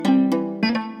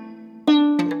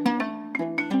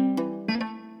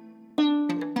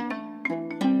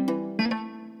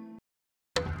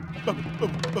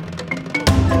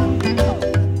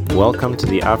Welcome to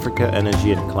the Africa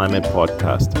Energy and Climate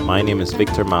Podcast. My name is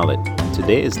Victor Mallet.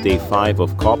 Today is day 5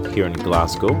 of COP here in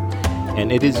Glasgow,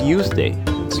 and it is Youth Day.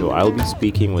 And so I'll be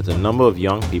speaking with a number of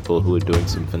young people who are doing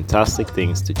some fantastic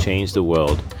things to change the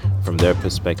world from their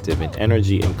perspective in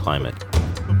energy and climate.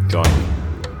 Join me.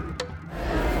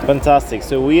 Fantastic.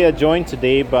 So we are joined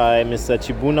today by Mr.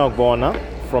 Chibunna Ogbonna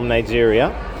from Nigeria,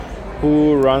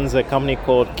 who runs a company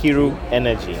called Kiru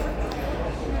Energy.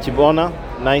 Chibunna,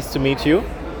 nice to meet you.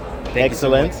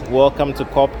 Excellent. So welcome to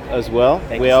COP as well.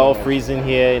 We're all freezing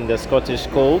here in the Scottish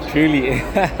cold. Truly.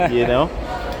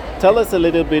 Tell us a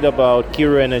little bit about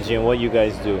Kiru Energy and what you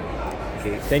guys do.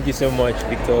 Okay. Thank you so much,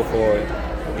 Victor,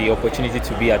 for the opportunity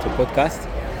to be at your podcast.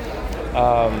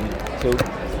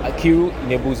 Kiru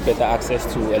enables better access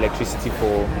to electricity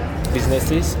for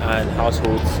businesses and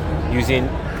households using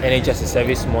energy as a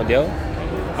service model.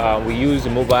 We use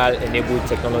mobile-enabled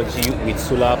technology with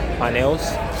solar panels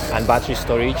and battery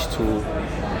storage to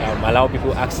allow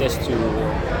people access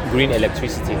to green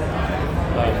electricity.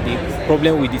 The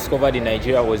problem we discovered in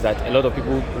Nigeria was that a lot of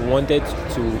people wanted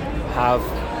to have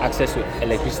access to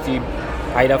electricity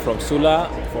either from solar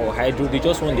or hydro. They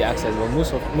just want the access,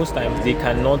 but most times they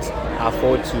cannot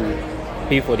afford to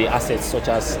pay for the assets such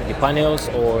as the panels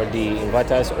or the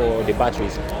inverters or the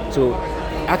batteries. So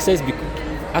access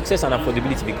and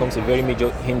affordability becomes a very major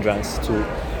hindrance to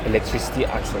electricity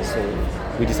access.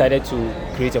 So we decided to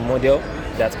create a model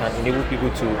that can enable people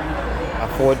to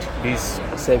afford these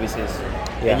services.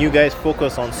 Yeah. And you guys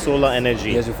focus on solar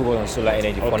energy? Yes, we focus on solar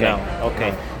energy for now.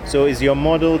 Okay. So is your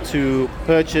model to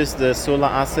purchase the solar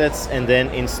assets and then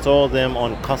install them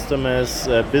on customers'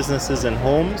 businesses and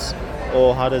homes?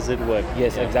 Or how does it work?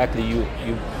 Yes, exactly. You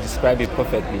described it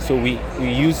perfectly. So we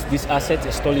use these assets,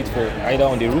 install it for either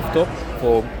on the rooftop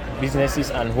for businesses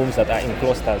and homes that are in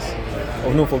clusters.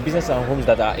 For businesses and homes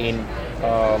that are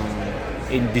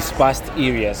in dispersed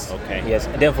areas. Okay. Yes.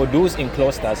 And then for those in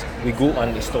clusters, we go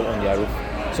and install on their roof.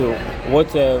 So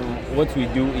what we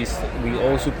do is we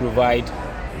also provide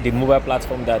the mobile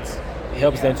platform that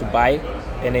helps them to buy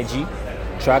energy,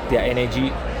 track their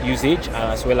energy usage,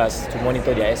 as well as to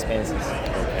monitor their expenses.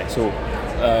 Okay. So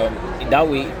that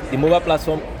way, the mobile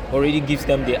platform already gives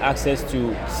them the access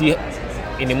to see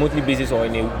in a monthly basis or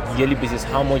in a yearly basis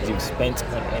how much they've spent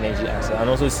on energy access, and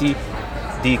also see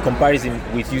the comparison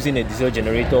with using a diesel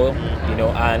generator,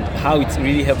 and how it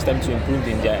really helps them to improve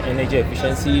in their energy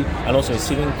efficiency and also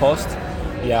saving cost.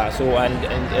 Yeah. So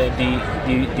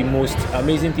the most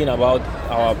amazing thing about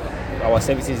our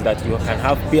services is that you can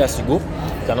have pay as you go.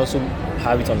 You can also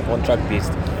have it on contract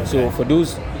based. So for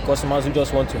those customers who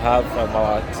just want to have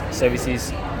our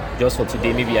services just for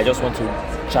today, maybe I just want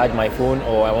to charge my phone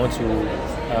or I want to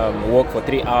work for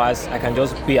 3 hours, I can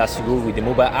just pay as you go with the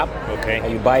mobile app. Okay.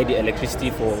 And you buy the electricity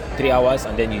for 3 hours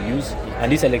and then you use,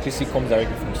 and this electricity comes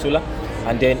directly from solar.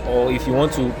 And then, or if you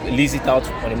want to lease it out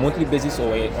on a monthly basis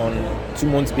or on 2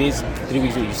 months base, 3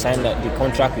 weeks, you sign the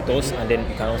contract with us, and then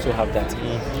you can also have that.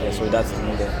 Yeah, so that's the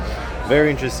model. Very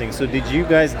interesting. So did you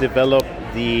guys develop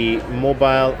the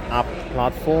mobile app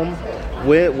platform?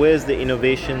 Where's the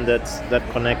innovation that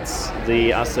connects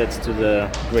the assets to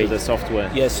the software?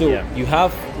 Yeah, so we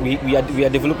are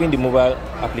developing the mobile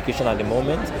application at the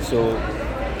moment. So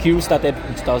Kiru started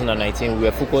in 2019. We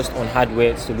were focused on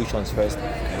hardware solutions first.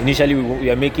 Initially,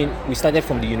 we started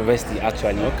from the university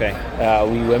actually. Okay.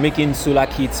 We were making solar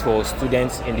kits for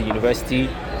students in the university.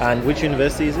 And which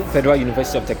university is it? Federal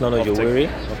University of Technology, Owerri,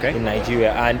 in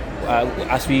Nigeria. And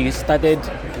as we started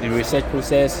the research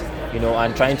process,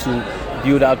 and trying to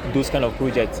build out those kind of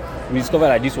projects, we discovered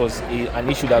that this was an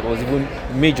issue that was even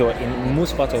major in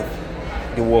most parts of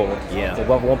the world. Yeah. So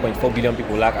above 1.4 billion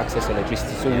people lack access to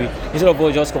electricity. So we, instead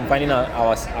of just confining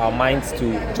our minds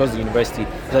to just the university,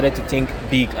 we started to think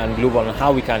big and global on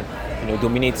how we can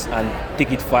dominate and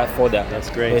take it far further. That's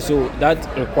great. So that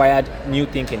required new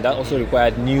thinking. That also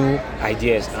required new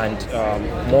ideas and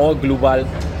more global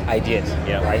ideas.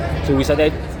 Yeah. Right. So we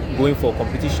started going for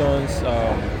competitions,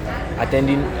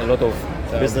 attending a lot of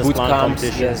business boot plan camps,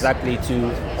 competitions. exactly,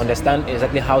 to understand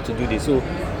exactly how to do this. So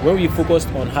when we focused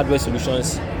on hardware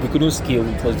solutions, we couldn't scale.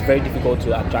 It was very difficult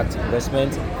to attract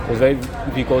investment. It was very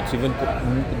difficult to even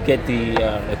get the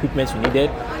equipment we needed,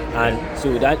 and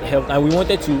so that helped. And we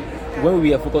wanted to, when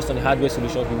we were focused on hardware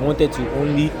solutions, we wanted to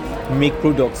only make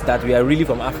products that were really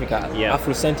from Africa,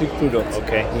 Afrocentric products.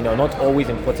 Okay. Not always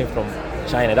importing from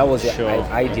China. That was the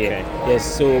idea. Okay.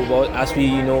 Yes. So as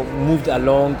we moved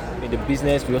along in the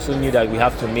business, we also knew that we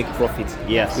have to make profit.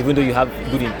 Yes. Even though you have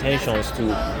good intentions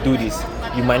to do this,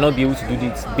 you might not be able to do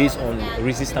this based on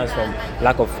resistance from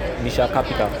lack of initial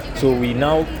capital. So we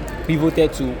now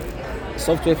pivoted to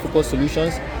software-focused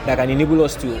solutions that can enable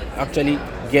us to actually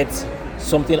get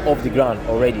something off the ground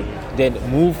already, then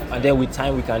move, and then with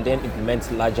time we can then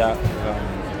implement larger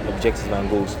objectives and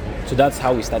goals. So that's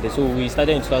how we started. So we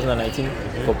started in 2019,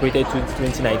 incorporated to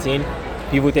 2019,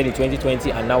 pivoted in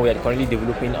 2020, and now we are currently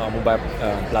developing our mobile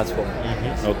platform.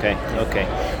 Okay.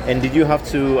 And did you have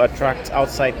to attract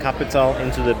outside capital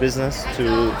into the business to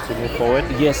move forward?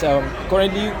 Yes.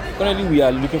 Currently we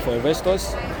are looking for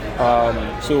investors.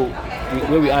 So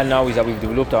where we are now is that we've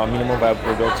developed our minimum viable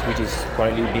product, which is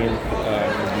currently being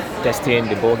testing,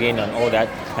 debugging, and all that.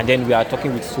 And then we are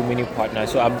talking with so many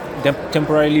partners. So I'm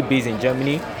temporarily based in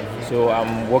Germany. So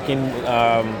I'm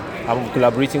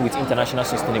collaborating with International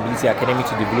Sustainability Academy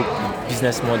to develop the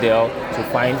business model, to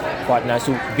find partners.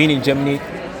 So being in Germany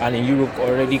and in Europe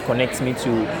already gives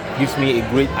me a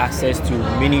great access to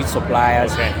many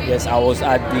suppliers. Okay. Yes, I was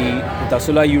at the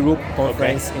Intersolar Europe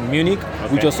conference in Munich,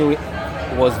 which also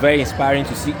was very inspiring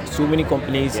to see so many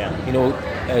companies,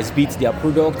 exhibit their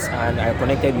products, and I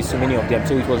connected with so many of them.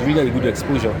 So it was really a good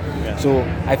exposure. Yeah. So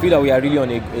I feel that we are really on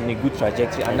a good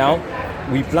trajectory. And now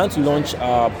we plan to launch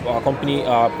our company,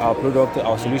 our product,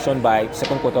 our solution by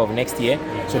second quarter of next year.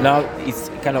 So now it's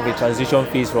kind of a transition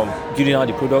phase from building out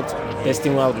the product,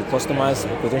 testing out with customers,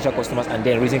 potential customers, and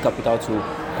then raising capital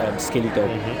to scale it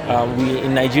up.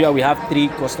 In Nigeria, we have 3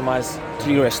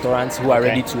 restaurants who are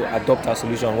ready to adopt our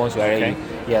solution once we are ready.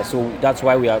 Yeah, so that's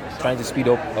why we are trying to speed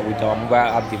up with our mobile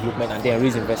app development and then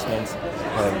raise investments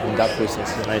in that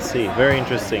process. Yeah. I see. Very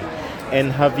interesting.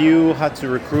 And have you had to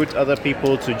recruit other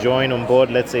people to join on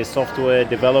board, let's say software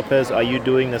developers? Are you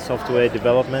doing the software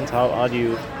development? How do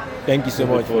you... Thank you so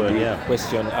much for the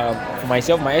question. For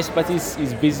myself, my expertise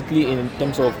is basically in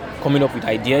terms of coming up with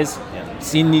ideas,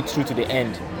 seeing it through to the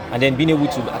end, and then being able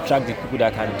to attract the people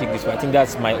that can take this. I think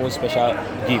that's my own special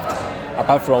gift,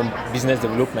 apart from business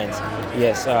development.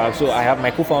 Yes, so I have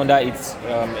my co-founder, it's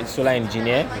a solar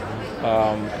engineer.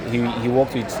 He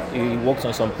worked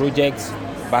on some projects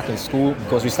back in school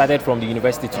because we started from the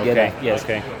university together. Yes.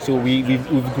 So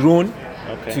we've grown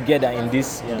together in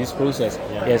this process.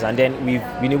 Yes, and then we've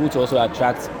been able to also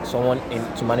attract someone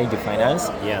to manage the finance,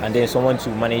 and then someone to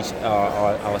manage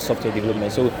our software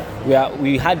development. So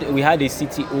we had a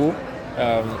CTO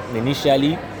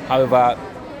initially. However,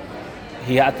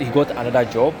 he got another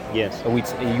job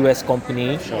with a US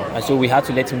company, and so we had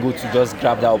to let him go to just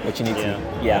grab that opportunity.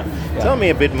 Tell me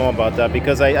a bit more about that,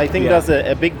 because I think that's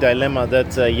a big dilemma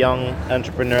that young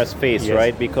entrepreneurs face,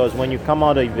 right? Because when you come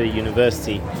out of the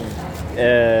university,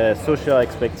 social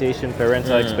expectation,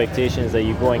 parental expectations that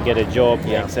you go and get a job,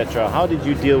 etc. How did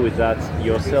you deal with that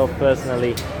yourself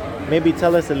personally? Maybe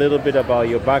tell us a little bit about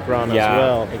your background as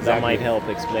well. Exactly. That might help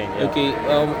explain. Okay,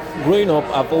 growing up,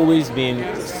 I've always been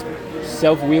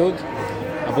self-willed.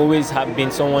 I've always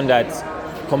been someone that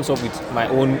comes up with my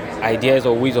own ideas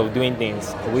or ways of doing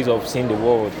things, ways of seeing the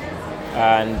world,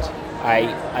 and I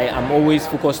am always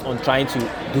focused on trying to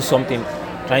do something,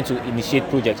 trying to initiate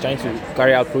projects, trying to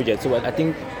carry out projects. So I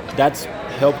think that's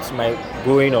helped my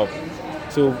growing up.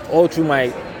 So all through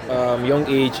my young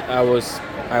age, I was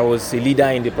a leader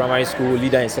in the primary school,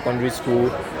 leader in secondary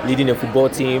school, leading a football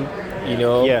team.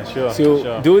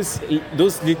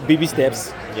 Those baby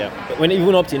steps. When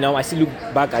even up till now, I still look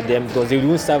back at them because they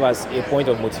will serve as a point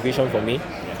of motivation for me.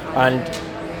 And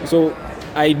so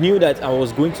I knew that I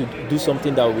was going to do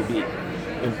something that would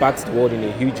impact the world in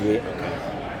a huge way.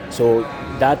 So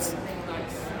that's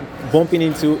bumping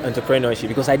into entrepreneurship,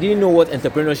 because I didn't know what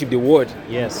entrepreneurship, the word.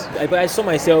 But I saw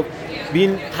myself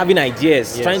having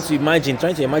ideas, trying to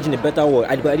imagine a better world.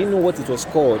 But I didn't know what it was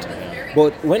called.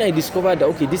 But when I discovered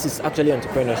that, this is actually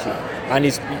entrepreneurship, and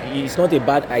it's not a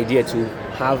bad idea to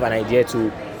have an idea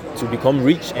to become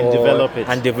rich and develop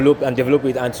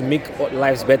it and to make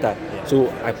lives better. So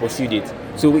I pursued it.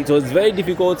 So it was very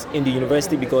difficult in the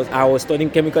university because I was studying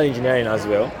chemical engineering as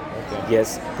well.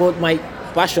 Yes, but my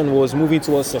passion was moving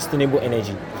towards sustainable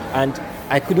energy, and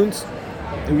I couldn't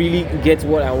really get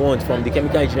what I want from the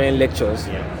chemical engineering lectures.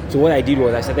 So what I did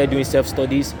was I started doing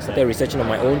self-studies, started researching on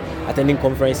my own, attending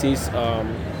conferences.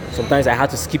 Sometimes I had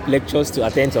to skip lectures to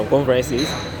attend some conferences.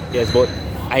 But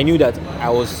I knew that I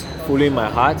was following my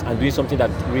heart and doing something that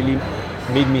really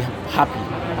made me happy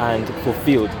and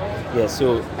fulfilled.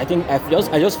 So I think I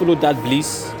just followed that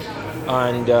bliss,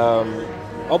 and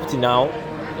up to now,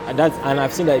 and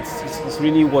I've seen that it's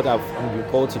really what I'm been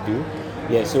called to do.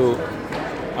 So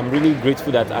I'm really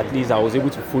grateful that at least I was able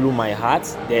to follow my heart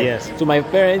there. So my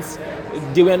parents,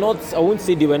 they were not, I won't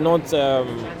say they were not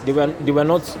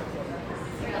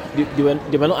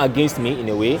they were not against me in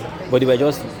a way, but they were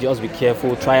just be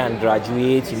careful, try and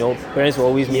graduate. Parents will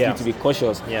always need you to be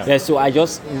cautious. So I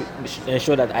just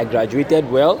ensured that I graduated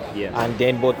well, and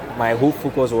then but my whole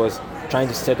focus was trying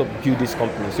to build this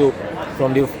company. So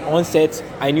from the onset,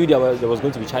 I knew there was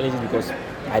going to be challenges because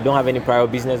I don't have any prior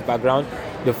business background.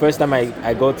 The first time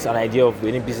I got an idea of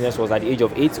doing business was at the age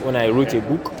of 8 when I wrote a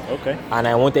book. And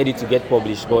I wanted it to get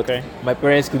published, but my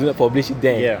parents couldn't publish it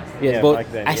then.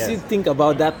 But then, I still think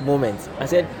about that moment. I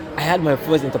said I had my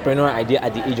first entrepreneurial idea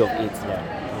at the age of 8.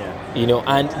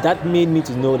 And that made me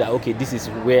to know that okay, this is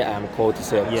where I'm called to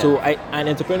serve. So and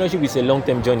entrepreneurship is a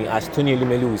long-term journey, as Tony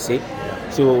Elumelu would say.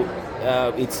 So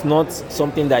it's not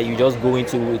something that you just go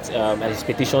into with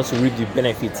expectations to reap the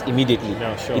benefits immediately.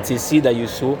 It's a seed that you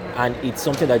sow, and it's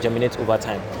something that germinates over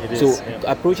time.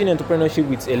 Approaching entrepreneurship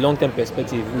with a long-term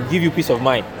perspective will give you peace of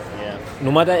mind.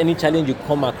 No matter any challenge you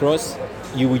come across,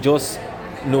 you will just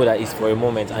know that it's for a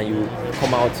moment, and you will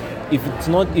come out. If it's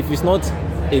not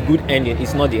a good ending,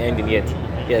 it's not the ending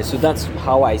yet. So that's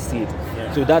how I see it.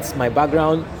 So that's my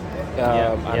background,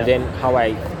 and then how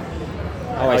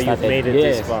you've made it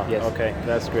this far. Okay,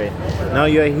 that's great. Now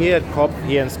you're here at COP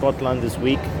here in Scotland this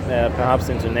week, perhaps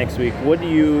into next week. What do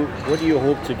you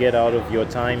hope to get out of your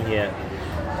time here?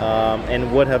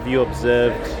 And what have you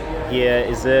observed here?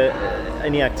 Is there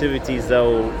any activities that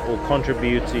will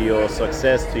contribute to your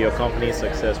success, to your company's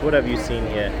success? What have you seen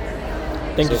here?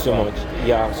 Thank you so much.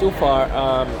 So far,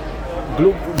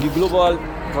 the Global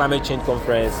Climate Change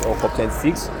Conference, or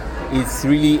COP26, is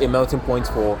really a melting point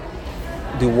for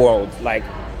the world. Like,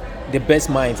 the best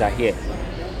minds are here.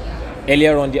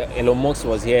 Earlier on, Elon Musk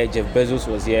was here, Jeff Bezos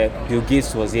was here, Bill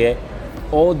Gates was here.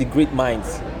 All the great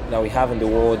minds that we have in the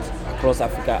world across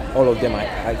Africa, all of them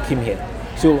came here.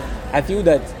 So I feel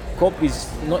that COP is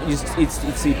not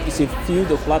it's a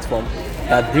field of platform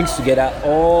that brings together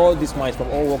all these minds from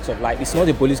all walks of life. It's not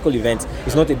a political event,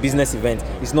 it's not a business event,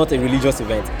 it's not a religious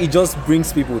event. It just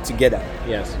brings people together.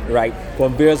 Right,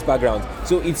 from various backgrounds.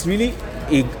 So it's really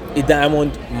a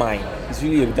diamond mine. It's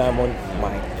really a diamond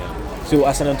mine. So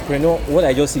as an entrepreneur, what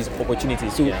I just see is opportunity.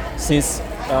 So since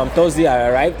Thursday I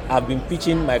arrived, I've been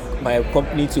pitching my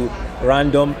company to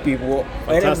random people.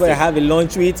 Whenever I have a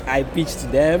lunch with, I pitch to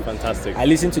them. I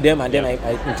listen to them, and then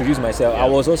I introduce myself. I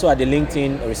was also at the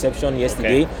LinkedIn reception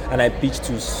yesterday, and I pitched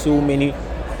to so many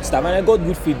staff, and I got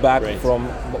good feedback from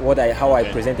how I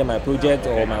presented my project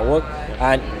or my work,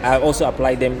 and I also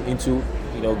applied them into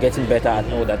getting better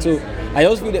at all that. So I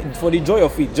just feel that for the joy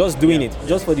of it, just doing it,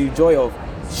 just for the joy of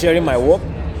sharing my work,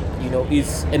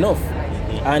 is enough.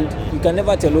 And you can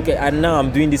never tell, okay, and now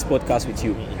I'm doing this podcast with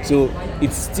you. So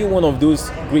it's still one of those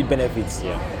great benefits.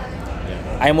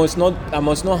 I must not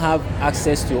have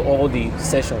access to all the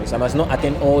sessions. I must not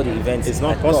attend all the events. It's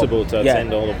not possible to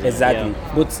attend all of them. Exactly.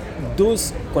 But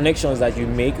those connections that you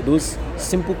make, those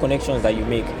simple connections that you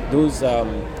make, those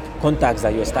contacts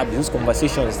that you establish, those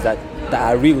conversations that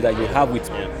are real, that you have with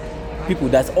people,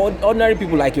 that's ordinary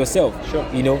people like yourself.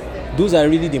 Those are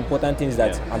really the important things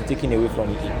that I'm taking away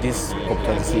from this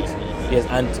COP26.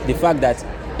 And the fact that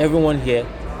everyone here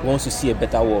wants to see a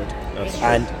better world.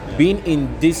 And being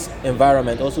in this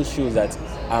environment also shows that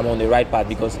I'm on the right path,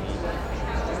 because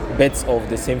birds of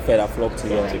the same feather flock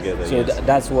together. So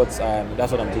that's what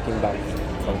I'm taking back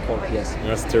from COP.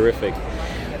 That's terrific.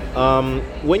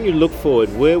 When you look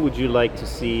forward, where would you like to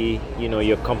see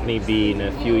your company be in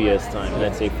a few years' time?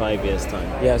 Let's say 5 years'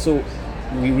 time. So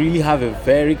we really have a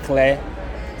very clear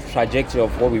trajectory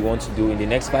of what we want to do in the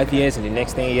next 5 years, in the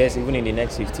next 10 years, even in the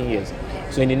next 15 years.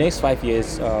 So in the next 5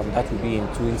 years, that will be in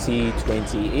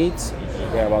 2028,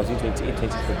 we're about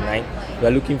 2029. We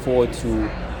are looking forward to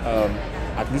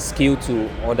at least scale to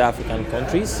other African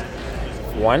countries.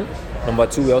 One. Number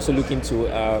two, we're also looking to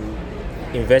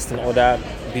invest in other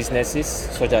businesses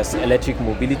such as electric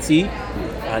mobility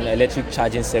and electric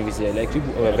charging services, electric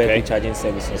vehicle charging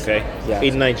services.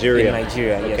 In Nigeria.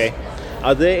 Yes.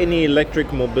 Are there any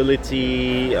electric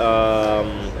mobility?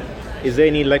 Is there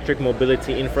any electric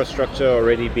mobility infrastructure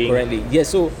already being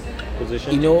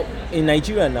positioned? In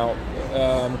Nigeria now,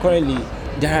 currently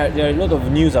there are a lot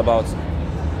of news about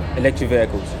electric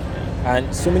vehicles,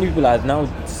 and so many people are now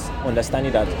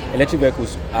understanding that electric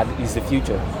vehicles is the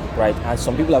future, right? And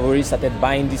some people have already started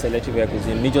buying these electric vehicles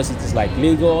in major cities like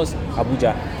Lagos,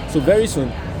 Abuja. So very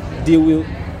soon, there will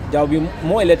be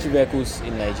more electric vehicles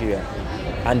in Nigeria,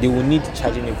 and they will need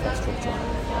charging infrastructure.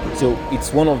 So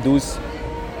it's one of those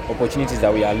opportunities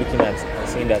that we are looking at and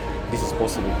saying that this is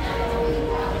possible.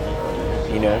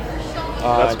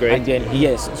 That's great. And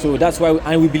then so that's why,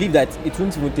 and we believe that it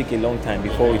won't even take a long time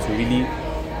before it will really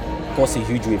cause a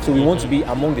huge wave. So we want to be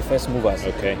among the first movers.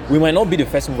 Okay. We might not be the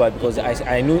first mover because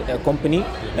I know a company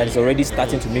that is already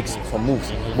starting to make some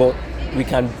moves, but we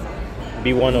can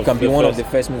be one of the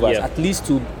first movers, at least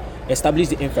to establish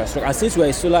the infrastructure. And since we're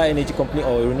a solar energy company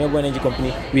or a renewable energy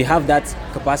company, we have that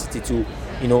capacity to,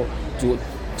 to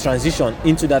transition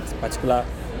into that particular.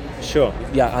 Sure.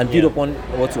 Yeah, and build upon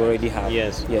what we already have.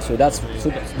 Yes. Yeah. So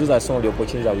those are some of the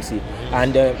opportunities that we see.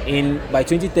 And by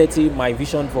 2030, my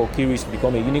vision for Kiru is to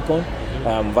become a unicorn,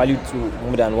 valued to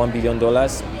more than $1 billion.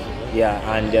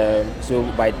 Yeah, and so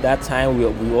by that time we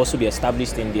will also be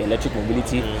established in the electric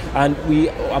mobility, and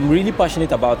I'm really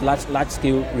passionate about large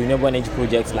scale renewable energy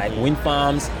projects like wind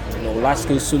farms, large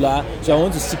scale solar. So I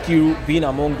want to see Kiru being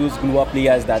among those global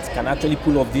players that can actually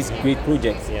pull off these great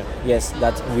projects. Yeah. Yes,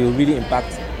 that will really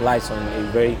impact lives on a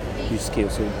very huge scale.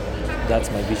 So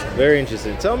that's my vision. Very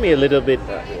interesting. Tell me a little bit.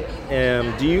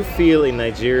 Do you feel in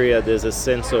Nigeria there's a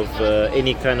sense of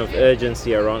any kind of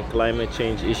urgency around climate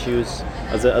change issues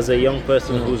as a young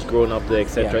person who's grown up there,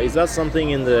 etc.? Yeah. Is that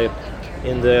something in the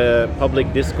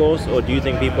public discourse, or do you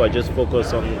think people are just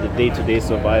focused on the day-to-day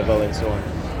survival and so on?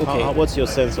 Okay. What's your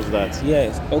sense of that?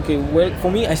 Yes. Okay. Well,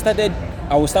 for me, I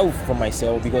will start from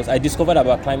myself because I discovered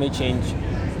about climate change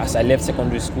as I left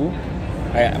secondary school.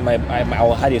 I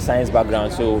had a science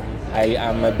background, so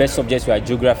my best subjects were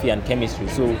geography and chemistry.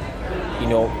 So,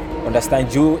 understand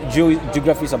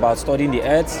geography is about studying the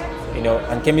earth,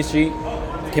 and chemistry,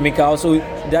 chemicals. So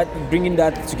that bringing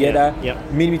that together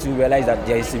made me to realize that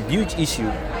there is a huge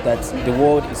issue that the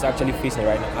world is actually facing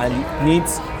right now, and it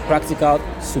needs practical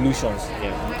solutions.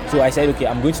 Yeah. So I said, okay,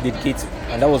 I'm going to dedicate,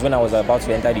 and that was when I was about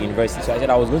to enter the university. So I said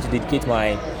I was going to dedicate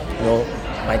my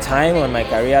time and my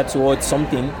career towards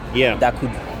something that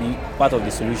could be part of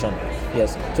the solution.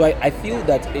 Yes. So I feel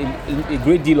that a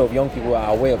great deal of young people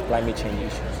are aware of climate change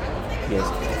issues. Yes.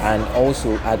 And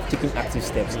also are taking active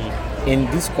steps. In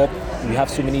this COP, we have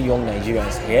so many young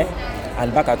Nigerians here.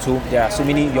 And back at home, there are so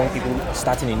many young people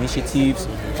starting initiatives.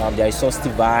 There are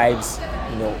Solstice vibes.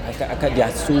 They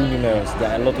are so numerous. There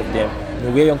are a lot of them.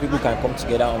 Where young people can come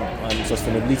together on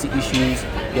sustainability issues.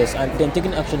 Yes. And then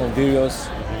taking action on various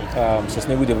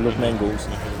sustainable development goals.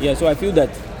 Yeah. So I feel that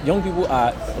young people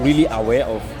are really aware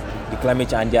of the climate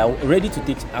change and they are ready to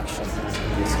take action.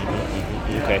 Yes.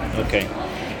 Okay.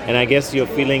 And I guess your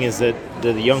feeling is that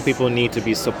the young people need to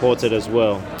be supported as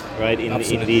well, right?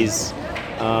 In these,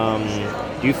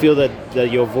 do you feel that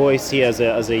your voice here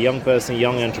as a young person,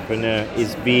 young entrepreneur,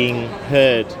 is being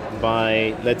heard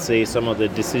by, let's say, some of the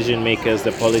decision makers,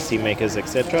 the policy makers,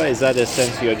 etc.? Is that a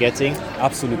sense you're getting?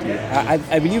 Absolutely.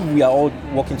 I believe we are all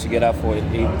working together for a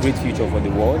great future for the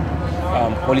world.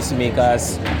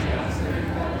 Policymakers,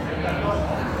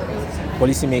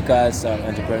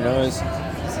 entrepreneurs.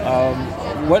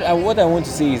 What I want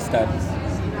to say is that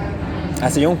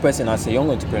as a young person, as a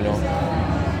young entrepreneur,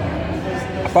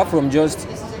 apart from just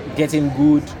getting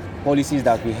good policies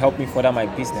that will help me further my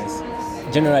business,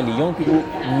 generally young people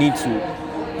need to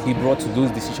be brought to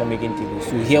those decision-making tables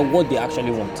to hear what they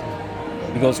actually want.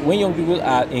 Because when young people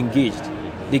are engaged,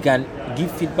 they can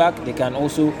give feedback, they can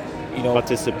also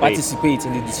participate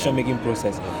in the decision-making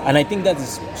process. And I think that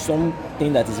is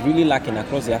something that is really lacking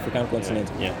across the African continent,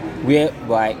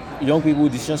 whereby young people,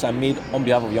 decisions are made on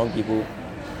behalf of young people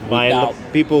by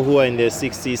people who are in their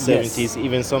 60s, 70s,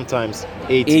 even sometimes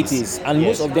 80s. And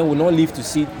most of them will not live to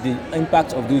see the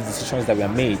impact of those decisions that were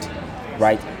made,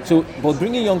 right? So, but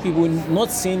bringing young people,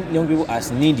 not seeing young people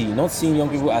as needy, not seeing young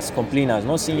people as complainers,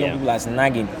 not seeing young people as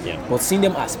nagging, but seeing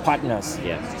them as partners,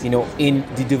 in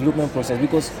the development process.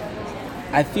 Because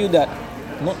I feel that,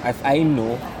 I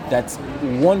know that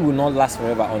one will not last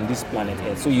forever on this planet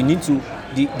Earth. So you need to,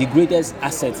 the greatest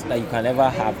asset that you can ever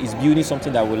have is building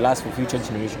something that will last for future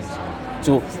generations.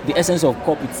 So the essence of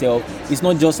COP itself is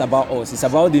not just about us, it's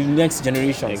about the next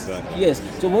generations. Exactly. Yes.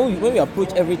 So when we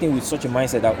approach everything with such a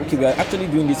mindset that, okay, we are actually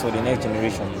doing this for the next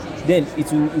generation, then it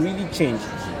will really change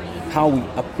how we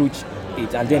approach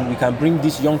it. And then we can bring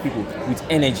these young people with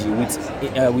energy,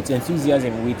 with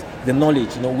enthusiasm, with the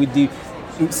knowledge, with the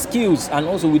skills, and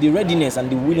also with the readiness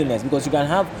and the willingness, because you can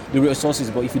have the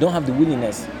resources, but if you don't have the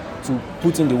willingness to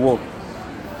put in the work,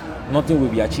 nothing will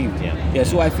be achieved.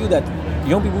 So I feel that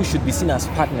young people should be seen as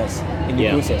partners in the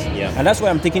process, and that's why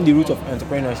I'm taking the route of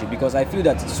entrepreneurship, because I feel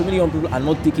that so many young people are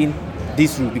not taking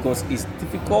this route because it's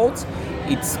difficult,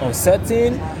 it's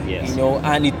uncertain,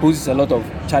 and it poses a lot of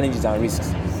challenges and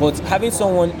risks. But having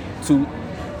someone to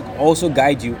also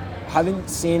guide you, having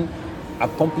seen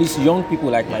accomplished young people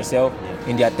like myself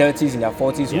in their 30s, in their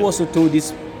 40s, who also told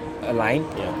this line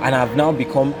and have now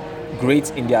become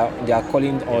great in their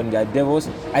calling or in their endeavors,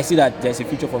 I see that there's a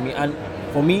future for me. And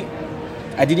for me,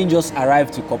 I didn't just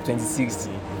arrive to COP26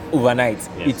 overnight.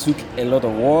 Yes. It took a lot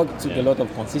of work, it took a lot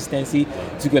of consistency,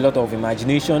 it took a lot of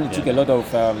imagination, it took a lot of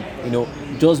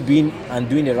just being and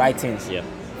doing the right things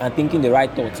and thinking the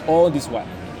right thoughts, all this while.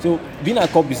 So being at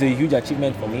COP is a huge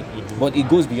achievement for me, but it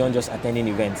goes beyond just attending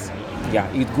events. Yeah,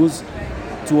 it goes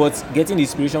towards getting the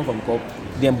inspiration from COP,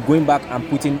 then going back and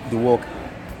putting the work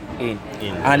in.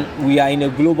 And we are in a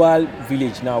global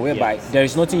village now whereby there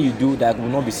is nothing you do that will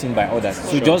not be seen by others.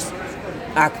 So just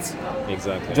act.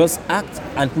 Exactly. Just act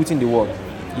and put in the work.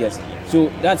 Yes.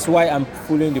 So that's why I'm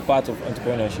following the path of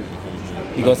entrepreneurship.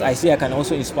 Because I see I can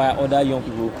also inspire other young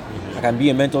people. I can be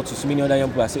a mentor to so many other young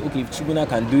people. I say, okay, if Chibunna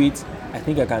can do it, I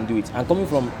think I can do it. And coming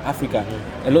from Africa,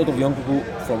 a lot of young people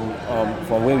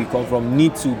from where we come from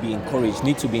need to be encouraged,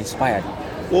 need to be inspired.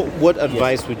 Well, what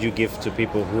advice would you give to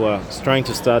people who are trying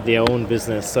to start their own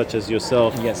business, such as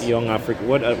yourself, young Africa?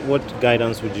 What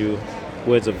guidance would you,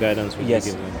 words of guidance would you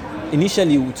give them?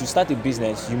 Initially, to start a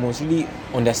business, you must really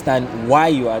understand why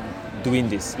you are doing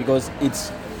this, because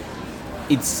it's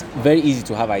very easy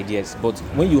to have ideas, but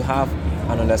when you have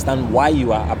and understand why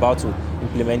you are about to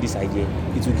implement this idea,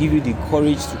 it will give you the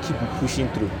courage to keep pushing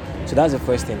through. So that's the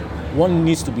first thing. One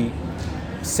needs to be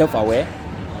self-aware,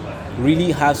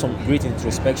 really have some great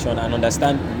introspection and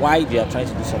understand why they are trying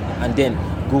to do something, and then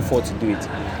go forward to do it.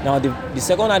 Now, the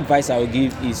second advice I will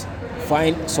give is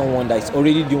find someone that is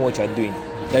already doing what you are doing.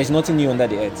 There is nothing new under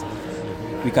the earth.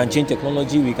 We can change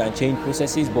technology, we can change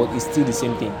processes, but it's still the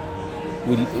same thing.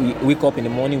 We wake up in the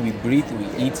morning, we breathe, we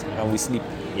eat, and we sleep.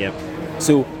 Yep.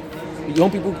 So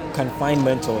young people can find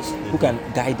mentors who can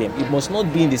guide them. It must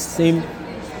not be in the same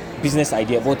business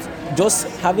idea, but just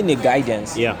having a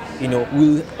guidance,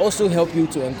 will also help you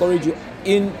to encourage you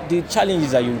in the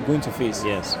challenges that you're going to face.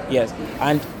 Yes.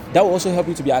 And that will also help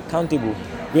you to be accountable,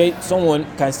 where someone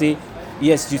can say,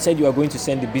 yes, you said you are going to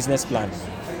send the business plan.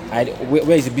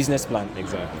 Where is the business plan?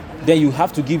 Exactly. Then you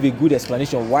have to give a good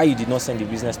explanation why you did not send the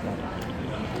business plan.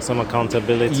 Some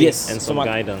accountability and some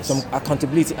guidance. Some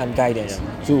accountability and guidance.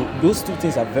 Yeah. So those two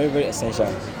things are very, very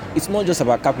essential. It's not just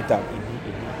about capital.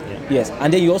 Yes,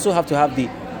 and then you also have to have the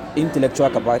intellectual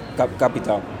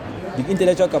capital. The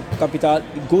intellectual capital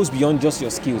goes beyond just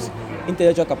your skills.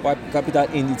 Intellectual capital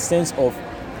in the sense of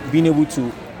being able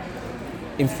to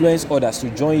influence others to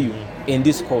join you in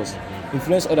this cause,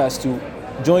 influence others to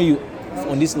join you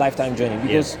on this lifetime journey,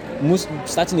 because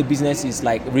starting a business is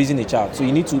like raising a child, so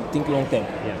you need to think long term.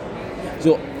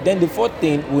 So then the fourth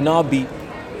thing will now be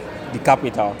the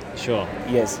capital. Sure.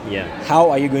 Yes.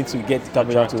 How are you going to get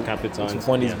capital to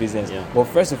fund this business? But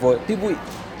first of all,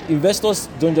 investors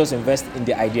don't just invest in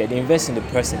the idea, they invest in the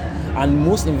person. And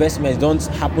most investments don't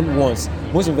happen once.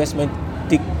 Most investments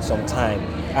take some time.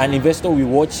 An investor will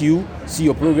watch you, see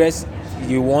your progress,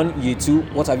 year 1, year 2,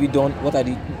 what have you done,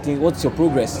 what's your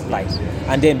progress like?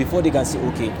 And then before they can say,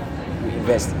 okay, we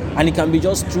invest. And it can be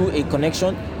just through a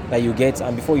connection that you get,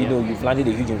 and before you know, you've landed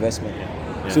a huge investment.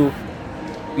 So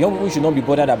young people should not be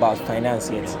bothered about finance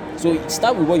yet. So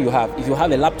start with what you have. If you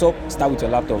have a laptop, start with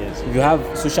your laptop. If you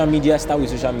have social media, start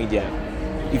with social media.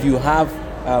 If you have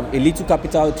a little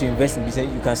capital to invest in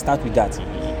business, you can start with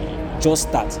that. Just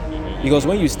start. Because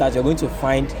when you start, you're going to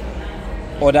find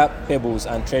other pebbles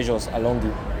and treasures along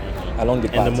the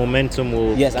path. And the momentum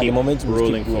will keep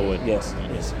rolling forward. Yes.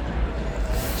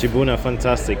 Chibunna,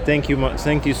 fantastic. Thank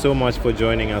you so much for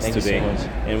joining us today. Thank you so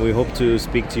much. And we hope to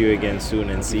speak to you again soon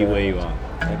and see where you are.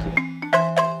 Thank you.